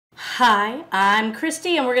Hi, I'm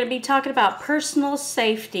Christy and we're going to be talking about personal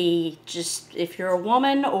safety, just if you're a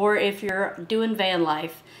woman or if you're doing van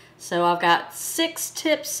life. So I've got 6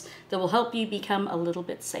 tips that will help you become a little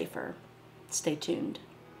bit safer. Stay tuned.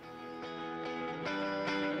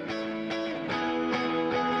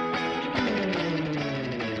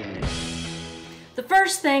 The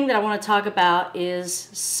first thing that I want to talk about is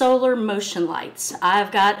solar motion lights.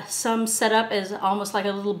 I've got some set up as almost like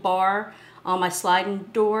a little bar on my sliding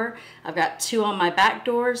door. I've got 2 on my back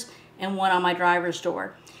doors and 1 on my driver's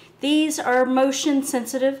door. These are motion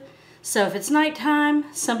sensitive, so if it's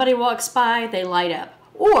nighttime, somebody walks by, they light up.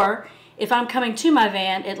 Or if I'm coming to my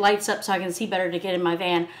van, it lights up so I can see better to get in my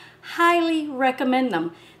van. Highly recommend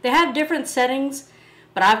them. They have different settings,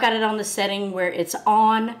 but I've got it on the setting where it's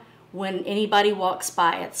on when anybody walks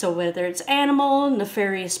by it. So whether it's animal,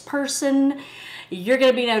 nefarious person, you're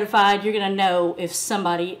going to be notified. You're going to know if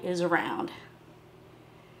somebody is around.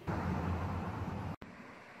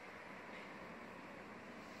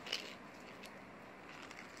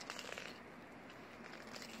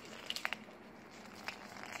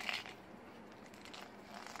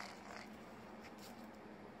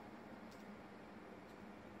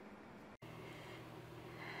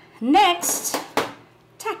 Next,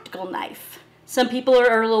 tactical knife. Some people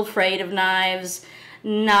are a little afraid of knives.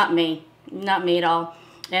 Not me. Not me at all.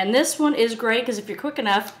 And this one is great because if you're quick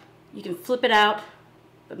enough, you can flip it out,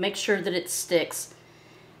 but make sure that it sticks.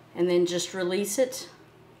 And then just release it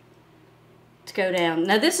to go down.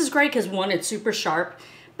 Now this is great because 1, it's super sharp,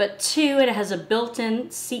 but 2, it has a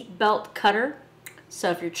built-in seat belt cutter.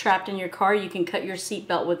 So if you're trapped in your car, you can cut your seat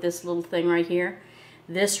belt with this little thing right here.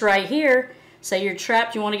 This right here, say you're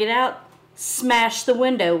trapped, you want to get out, smash the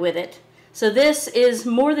window with it. So this is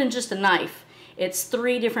more than just a knife. It's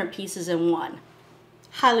 3 different pieces in one.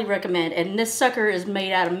 Highly recommend. And this sucker is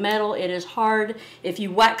made out of metal. It is hard. If you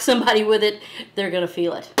whack somebody with it, they're going to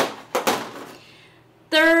feel it.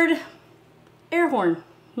 Third, air horn.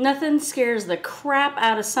 Nothing scares the crap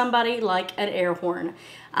out of somebody like an air horn.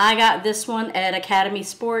 I got this one at Academy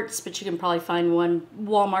Sports, but you can probably find one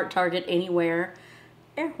Walmart, Target, anywhere.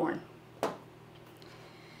 Air horn.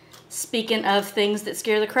 Speaking of things that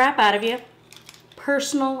scare the crap out of you,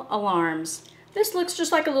 personal alarms. This looks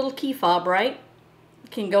just like a little key fob, right?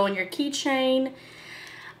 It can go on your keychain.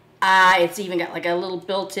 It's even got like a little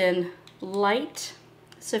built-in light,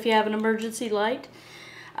 so if you have an emergency light.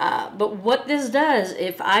 But what this does,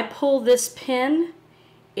 if I pull this pin,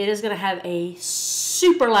 it is going to have a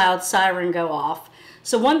super loud siren go off.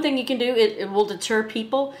 So one thing you can do, it will deter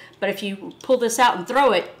people, but if you pull this out and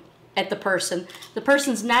throw it at the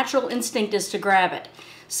person's natural instinct is to grab it.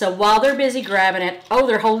 So while they're busy grabbing it, oh,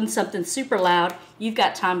 they're holding something super loud, you've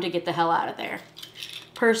got time to get the hell out of there.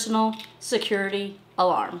 Personal security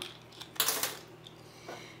alarm.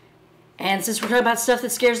 And since we're talking about stuff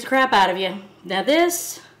that scares the crap out of you, now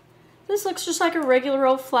this looks just like a regular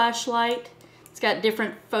old flashlight. It's got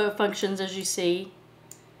different functions, as you see.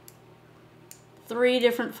 3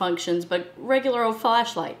 different functions, but regular old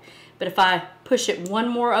flashlight. But if I push it 1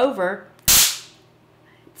 more over, it's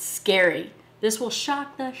scary. This will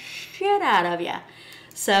shock the shit out of you.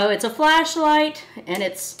 So it's a flashlight, and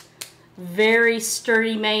it's very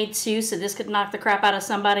sturdy made too, so this could knock the crap out of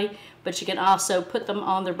somebody, but you can also put them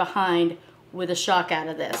on their behind with a shock out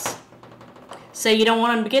of this. Say you don't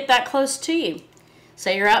want them to get that close to you.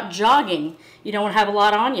 Say you're out jogging, you don't want to have a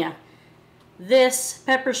lot on you. This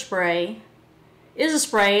pepper spray is a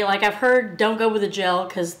spray. Like I've heard, don't go with the gel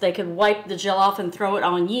because they could wipe the gel off and throw it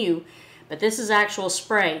on you. But this is actual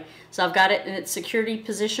spray. So I've got it in its security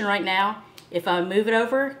position right now. If I move it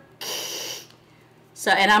over,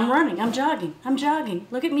 so, and I'm running, I'm jogging.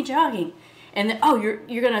 Look at me jogging. And then, oh,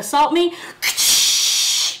 you're gonna assault me?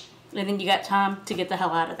 And then you got time to get the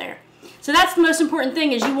hell out of there. So that's the most important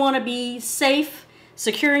thing, is you wanna be safe,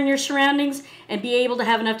 secure in your surroundings, and be able to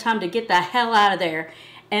have enough time to get the hell out of there.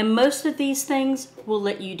 And most of these things will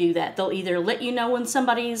let you do that. They'll either let you know when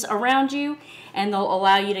somebody's around you, and they'll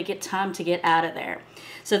allow you to get time to get out of there.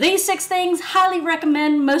 So these 6 things, highly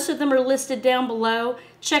recommend. Most of them are listed down below.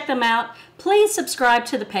 Check them out. Please subscribe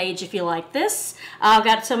to the page if you like this. I've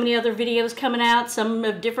got so many other videos coming out, some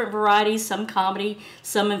of different varieties, some comedy,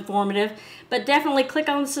 some informative. But definitely click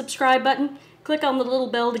on the subscribe button. Click on the little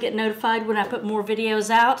bell to get notified when I put more videos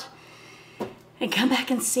out. And come back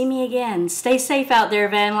and see me again. Stay safe out there,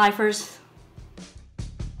 van lifers.